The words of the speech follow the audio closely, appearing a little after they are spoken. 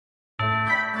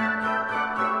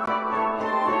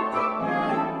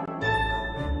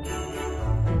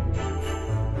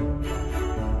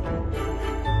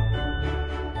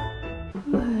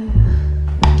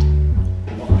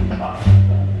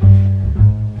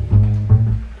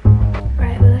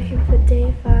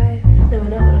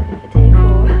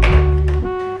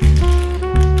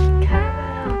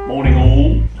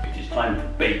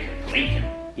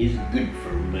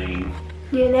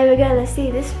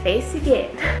Face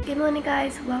again. Good morning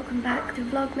guys, welcome back to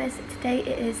Vlogmas. Today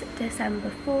it is December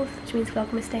 4th, which means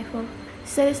Vlogmas Day 4.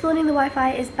 So this morning the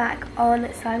Wi-Fi is back on,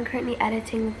 so I'm currently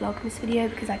editing the Vlogmas video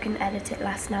because I couldn't edit it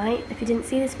last night. If you didn't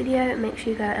see this video, make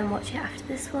sure you go and watch it after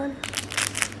this one.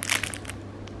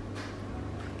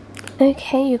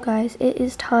 Okay you guys, it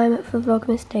is time for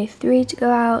Vlogmas Day 3 to go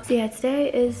out. So yeah,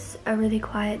 today is a really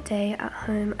quiet day at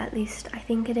home, at least I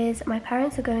think it is. My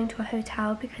parents are going to a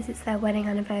hotel because it's their wedding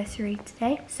anniversary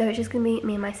today. So it's just gonna be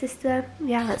me and my sister.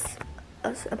 Yeah,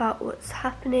 that's about what's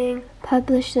happening.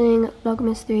 Publishing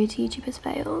Vlogmas 3 to YouTube has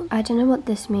failed. I don't know what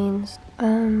this means.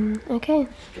 Okay.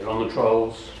 Get on the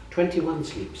trolls. 21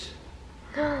 sleeps.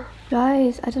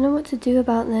 Guys, I don't know what to do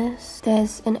about this.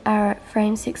 There's an error at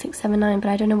frame 6679, but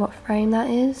I don't know what frame that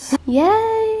is.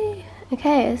 Yay!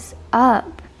 Okay, it's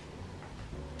up.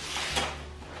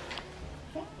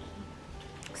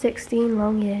 16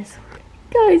 long years.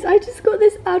 Guys, I just got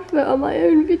this advert on my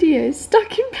own video,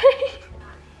 stuck in pain.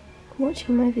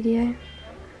 Watching my video.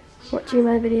 Watching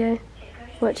my video.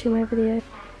 Watching my video.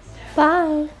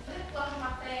 Bye.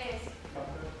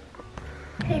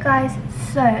 Hey guys,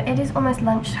 so it is almost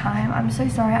lunchtime. I'm so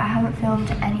sorry I haven't filmed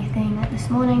anything this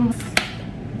morning.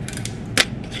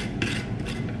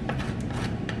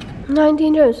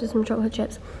 19 Jones for some chocolate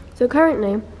chips. So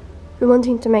currently, we're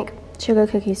wanting to make sugar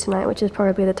cookies tonight, which is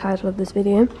probably the title of this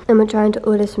video. And we're trying to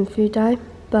order some food dye,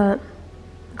 but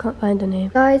I can't find any.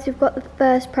 Guys, we've got the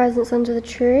first presents under the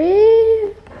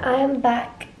tree. I am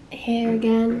back here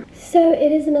again. So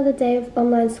it is another day of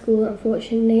online school,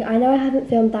 unfortunately. I know I haven't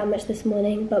filmed that much this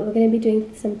morning, but we're going to be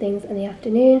doing some things in the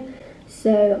afternoon,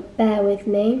 so bear with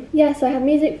me. Yeah, so I have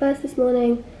music first this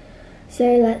morning, so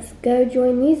let's go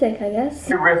join music, I guess.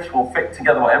 Your riffs will fit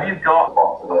together whatever you've got.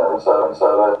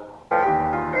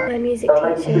 My music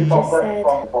teacher just said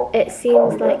it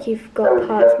seems like you've got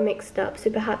parts mixed up, so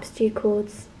perhaps G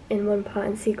chords in one part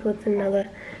and C chords in another.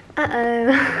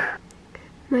 Uh-oh.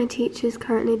 My teacher's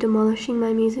currently demolishing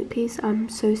my music piece. I'm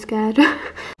so scared.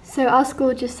 So our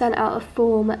school just sent out a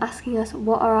form asking us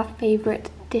what are our favourite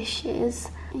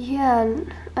dishes. Yeah,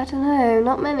 I don't know,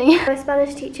 not many. My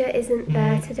Spanish teacher isn't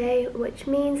there today, which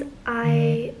means oh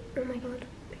my god,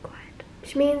 be quiet.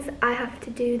 Which means I have to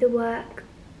do the work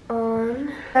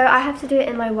on, so I have to do it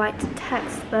in my white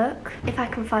textbook, if I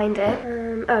can find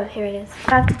it. Oh, here it is.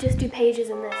 I have to just do pages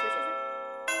in this, which is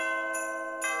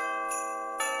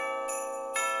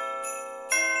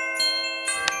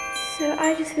So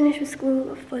I just finished with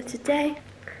school for today.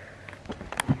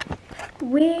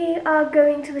 We are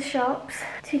going to the shops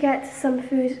to get some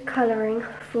food colouring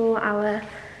for our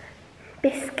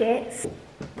biscuits.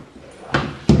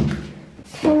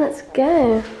 Okay, let's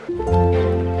go.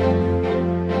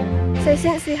 So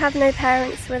since we have no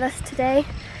parents with us today,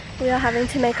 we are having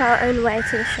to make our own way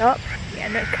to the shop. Yeah,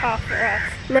 no car for us.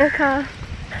 No car.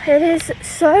 It is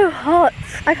so hot.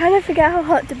 I kind of forget how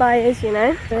hot Dubai is, you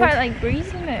know? It's quite like breeze,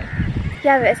 isn't it?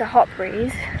 Yeah, but it's a hot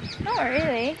breeze. Not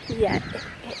really. Yeah.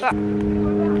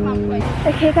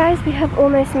 Okay guys, we have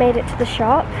almost made it to the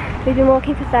shop. We've been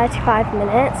walking for 35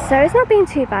 minutes, so it's not been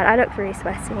too bad. I look really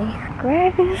sweaty.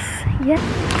 Gross. Yeah.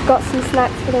 Got some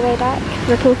snacks for the way back.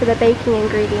 Looking for the baking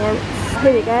ingredients.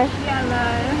 Here we go.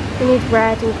 Yellow. We need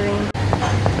red and green.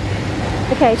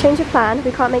 Okay, change of plan.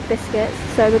 We can't make biscuits,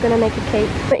 so we're gonna make a cake.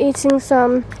 We're eating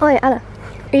some, oh yeah, Ella.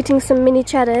 Eating some mini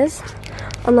cheddars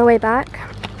on the way back.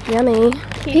 Yummy.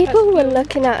 People were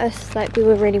looking at us like we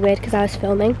were really weird because I was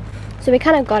filming. So we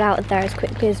kind of got out of there as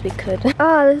quickly as we could.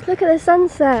 Oh, look at the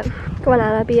sunset. Go on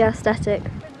Anna, be aesthetic.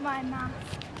 With my mask.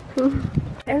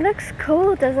 It looks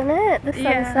cool, doesn't it? The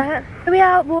sunset. Yeah. We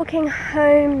are walking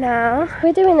home now.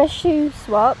 We're doing a shoe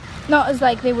swap. Not as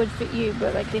like they would fit you,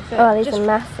 but like they fit. Oh, these are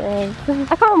massive.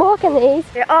 I can't walk in these.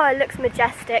 Oh, it looks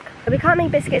majestic. We can't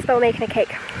make biscuits, but we're making a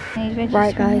cake.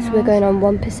 Right guys, we're going on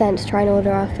 1% to try and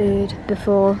order our food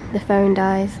before the phone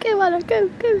dies. Go Anna, go,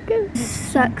 go, go.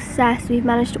 Success, we've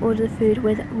managed to order the food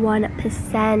with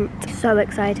 1%. So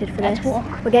excited for this.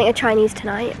 We're getting a Chinese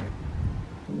tonight.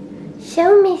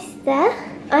 So mister,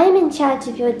 I'm in charge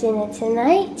of your dinner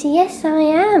tonight. Yes I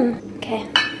am. Okay.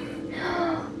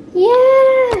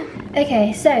 Yeah!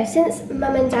 Okay, so since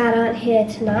Mum and Dad aren't here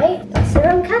tonight, that's the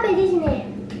wrong cupboard, isn't it?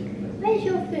 Where's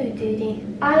your food, Doody?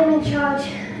 I'm in charge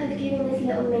of giving this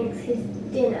little minx his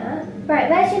dinner. Right,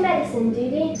 where's your medicine,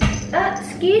 Doody?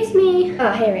 Excuse me.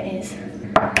 Oh, here it is.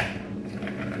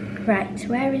 Right,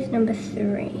 where is number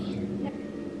 3?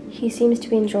 He seems to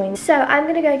be enjoying. So I'm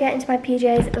gonna go get into my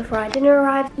PJs before our dinner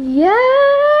arrives. Yes!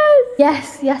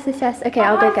 Yes, yes, yes, yes. Okay,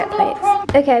 I'll go get plates.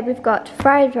 Okay, we've got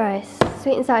fried rice,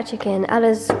 sweet and sour chicken.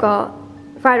 Ella's got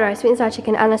fried rice, sweet and sour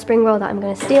chicken, and a spring roll that I'm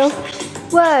gonna steal.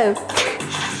 Whoa!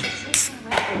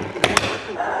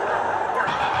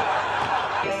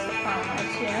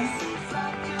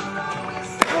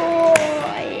 Oh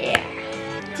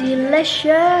yeah.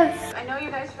 Delicious. I know you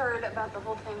guys heard about the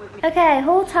whole thing with me. Okay,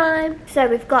 haul time. So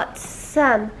we've got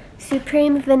some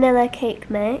Supreme Vanilla Cake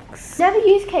Mix. Never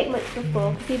used cake mix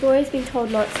before because we've always been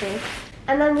told not to.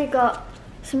 And then we got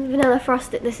some vanilla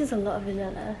frosted. This is a lot of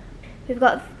vanilla. We've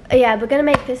got, yeah, we're gonna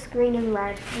make this green and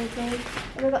red. Okay.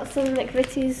 And we've got some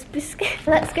McVitie's biscuit.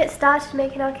 Let's get started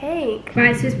making our cake.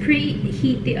 Right, so let's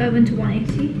preheat the oven to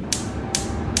 180.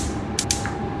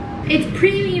 It's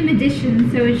premium edition,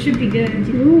 so it should be good.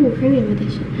 Ooh, premium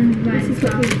edition. And This is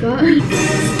what we've got.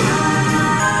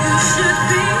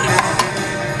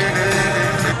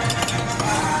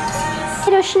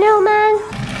 Little snowman.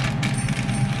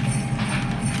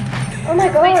 Oh my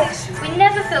gosh. We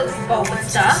never fill this bowl with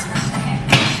stuff.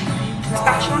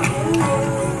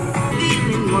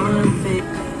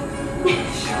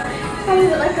 I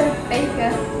look like a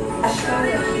baker.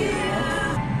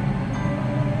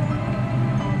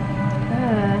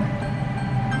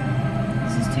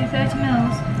 This is 230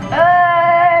 mils. Oh!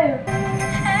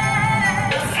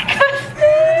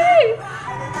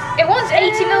 It wants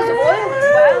 80 mils of oil as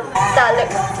well. That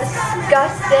looks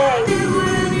disgusting.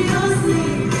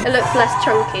 It looks less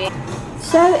chunky.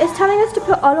 So it's telling us to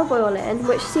put olive oil in,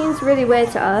 which seems really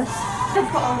weird to us. Put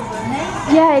olive oil in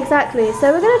it. Yeah, exactly.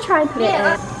 So we're gonna try and put it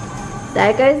in.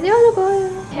 There goes the olive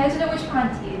oil. Okay, I don't know which pan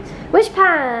to use. Which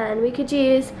pan? We could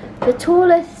use the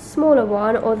tallest, smaller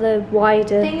one, or the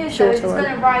wider, The thing is, shorter it's one.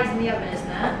 going to rise in the oven, isn't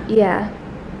it? Yeah.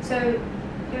 So it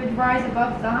would rise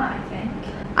above that, I think.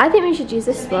 I think we should use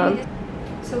this So maybe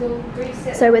one. So we'll grease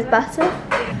it. So with butter.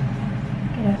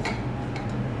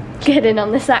 Get in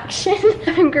on this action.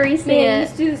 I'm greasing Yeah, it.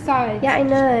 just do the sides. Yeah, I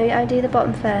know. I do the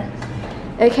bottom first.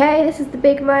 Okay, this is the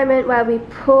big moment where we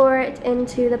pour it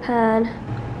into the pan.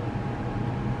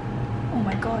 Oh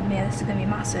my god, Mia, this is going to be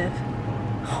massive.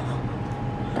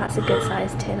 That's a good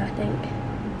sized tin, I think.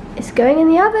 It's going in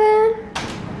the oven.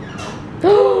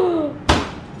 The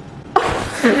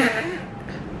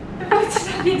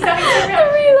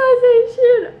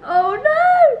realization. Oh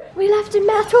no! We left a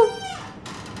metal.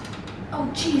 Oh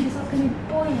Jesus, that's going to be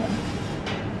boiling.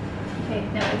 Okay,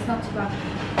 no, it's not too bad.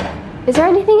 Is there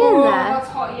anything in Oh, there? that's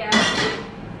hot, yeah.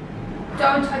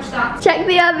 Don't touch that. Check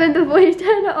the oven before you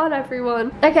turn it on,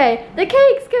 everyone. Okay, the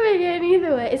cake's going in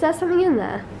either way. Is there something in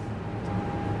there?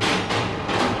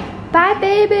 Bye,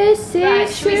 baby. See Right,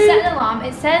 you should we soon. set an alarm?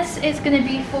 It says it's going to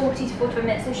be 40 to 45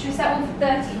 minutes, so should we set one for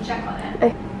 30 and check on it?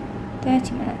 Okay.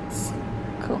 30 minutes.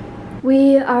 Cool.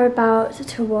 We are about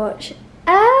to watch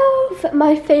Elf,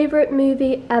 my favourite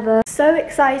movie ever. So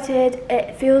excited.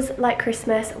 It feels like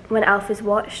Christmas when Elf is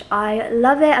watched. I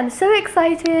love it. I'm so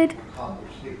excited.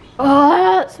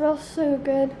 Oh, that smells so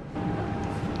good.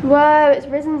 Whoa, it's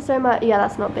risen so much. Yeah,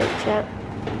 that's not baked yet.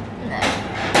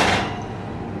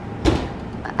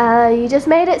 You just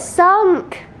made it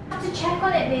sunk. I have to check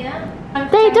on it, Mia.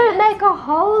 They don't make a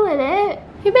hole in it.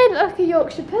 You made it like a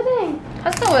Yorkshire pudding.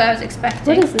 That's not what I was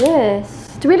expecting. What is this?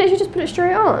 Do we literally just put it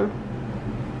straight on?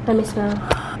 Let me smell.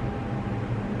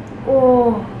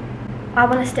 Oh, I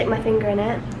want to stick my finger in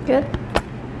it. Good.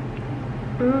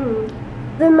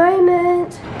 The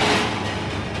moment.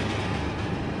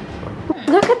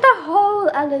 Look at the hole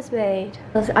Ella's made.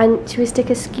 And should we stick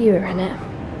a skewer in it?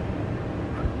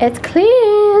 It's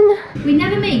clean. We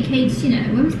never make cakes, you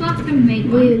know. When was the last time we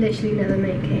made one? We literally never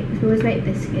make cakes. We always make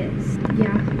biscuits.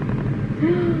 Yeah.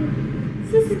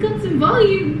 This has got some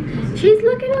volume. She's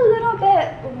looking a little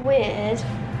bit weird.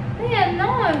 Yeah,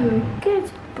 no.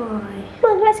 Good boy.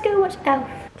 Come on, let's go watch Elf.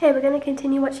 Okay, we're going to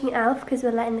continue watching Elf because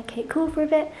we're letting the cake cool for a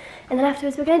bit. And then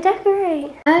afterwards we're going to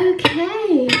decorate.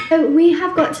 Okay, so we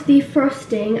have got the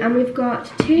frosting and we've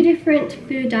got two different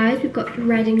food dyes. We've got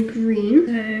red and green.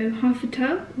 So half a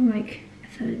tub, or like a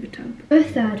third of a tub. A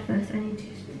third first, I need to.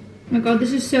 Oh my god,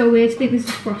 this is so weird to think this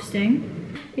is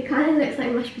frosting. It kind of looks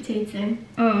like mashed potato.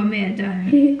 Oh, Mia,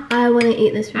 don't. I want to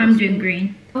eat this frosting. I'm doing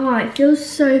green. Oh, it feels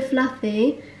so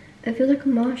fluffy. It feels like a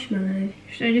marshmallow.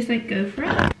 Should I just like go for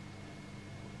it?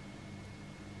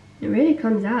 It really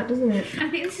comes out, doesn't it? I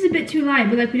think this is a bit too light,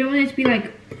 but like we don't want it to be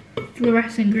like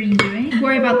fluorescent green, do we?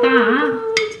 Worry about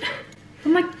that. Oh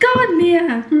my god,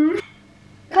 Mia!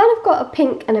 Kind of got a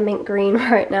pink and a mint green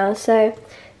right now, so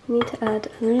we need to add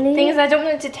a little. Thing is, I don't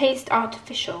want it to taste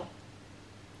artificial.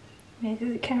 Mia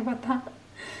doesn't care about that.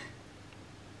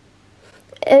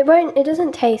 It won't, it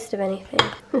doesn't taste of anything.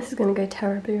 This is gonna go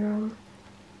terribly wrong.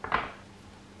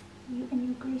 And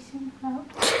you're greasing out.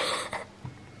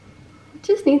 It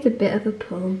just needs a bit of a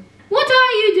pull. What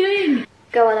are you doing?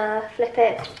 Go on, flip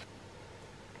it.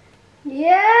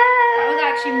 Yeah! That was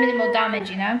actually minimal damage,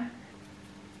 you know?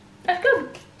 Let's go.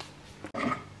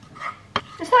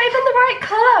 It's not even the right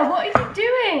colour. What are you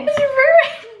doing? You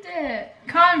ruined it.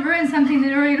 Can't ruin something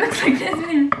that already looks like this. What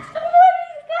is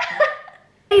that?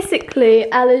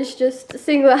 Basically, Ella's just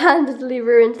single-handedly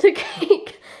ruined the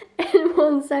cake in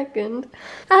 1 second.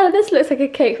 Ella, this looks like a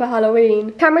cake for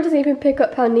Halloween. Camera doesn't even pick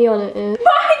up how neon it is.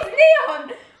 Mine's neon.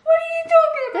 What are you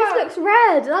talking about? This looks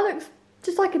red. That looks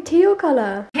just like a teal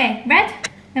colour. Okay, red.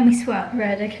 Then we swirl.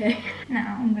 Red, okay.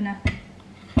 Now I'm gonna.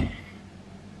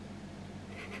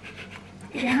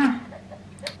 Yeah.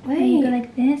 Wait. And you go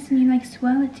like this and you like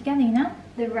swirl it together, you know?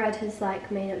 The red has like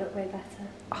made it look way better.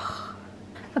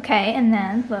 Okay, and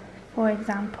then look, for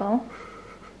example,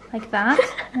 like that.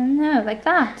 No, like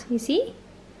that. You see?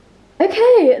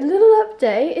 Okay, little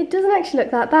update. It doesn't actually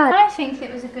look that bad. I think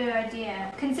it was a good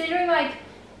idea, considering like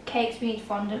cakes we need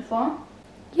fondant for.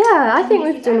 Yeah, I think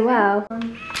we've done well.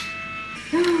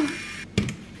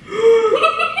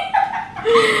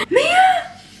 Mia!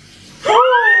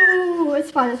 Oh,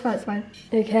 it's fine, it's fine, it's fine.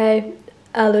 Okay,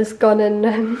 Ella's gone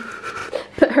and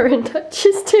put her in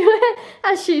touches to it,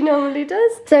 as she normally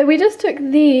does. So we just took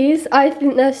these. I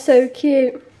think they're so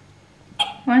cute.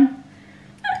 One.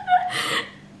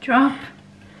 Drop.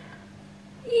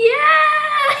 Yeah!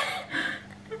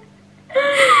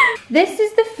 This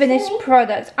is the finished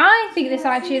product. I think this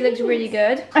actually looks really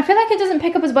good. I feel like it doesn't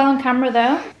pick up as well on camera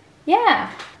though. Yeah.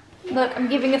 Look, I'm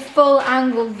giving a full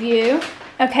angle view.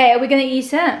 Okay, are we gonna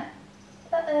eat it?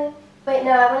 Uh-oh. Wait,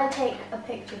 no, I want to take a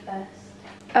picture first.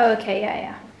 Oh, okay,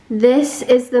 yeah. This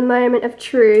is the moment of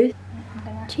truth.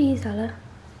 Cheese, Ella.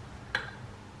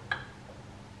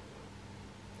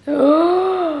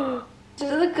 Oh!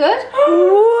 Does it look good?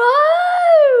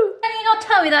 Whoa! Can you not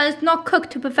tell me that it's not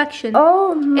cooked to perfection?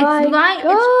 Oh my It's like,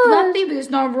 God. it's fluffy, but it's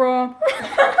not raw.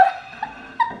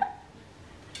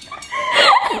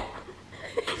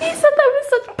 You said that with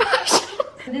such passion.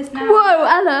 This now. Whoa,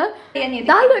 Ella. That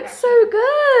That looks so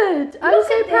good. I'm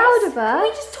so proud of Can we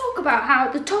her. just talk about how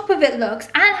the top of it looks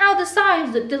and how the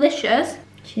sides look delicious?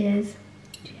 Cheers.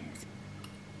 Cheers.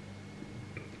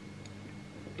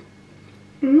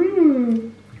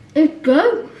 Mmm. It's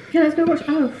good. Okay, let's go watch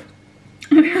Elf.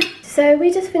 So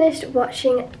we just finished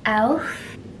watching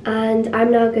Elf. And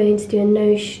I'm now going to do a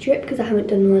nose strip because I haven't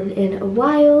done one in a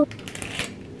while.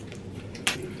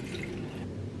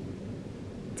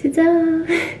 Ta-da!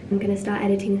 I'm going to start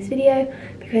editing this video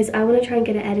because I want to try and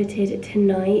get it edited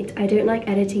tonight. I don't like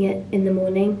editing it in the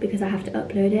morning because I have to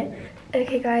upload it.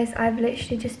 Okay guys, I've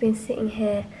literally just been sitting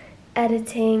here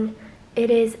editing.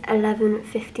 It is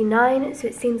 11:59, so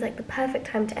it seems like the perfect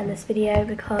time to end this video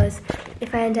because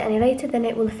if I end it any later then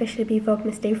it will officially be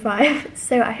Vlogmas Day 5.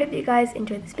 So I hope you guys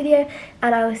enjoyed this video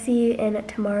and I will see you in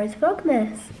tomorrow's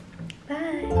Vlogmas.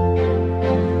 Bye!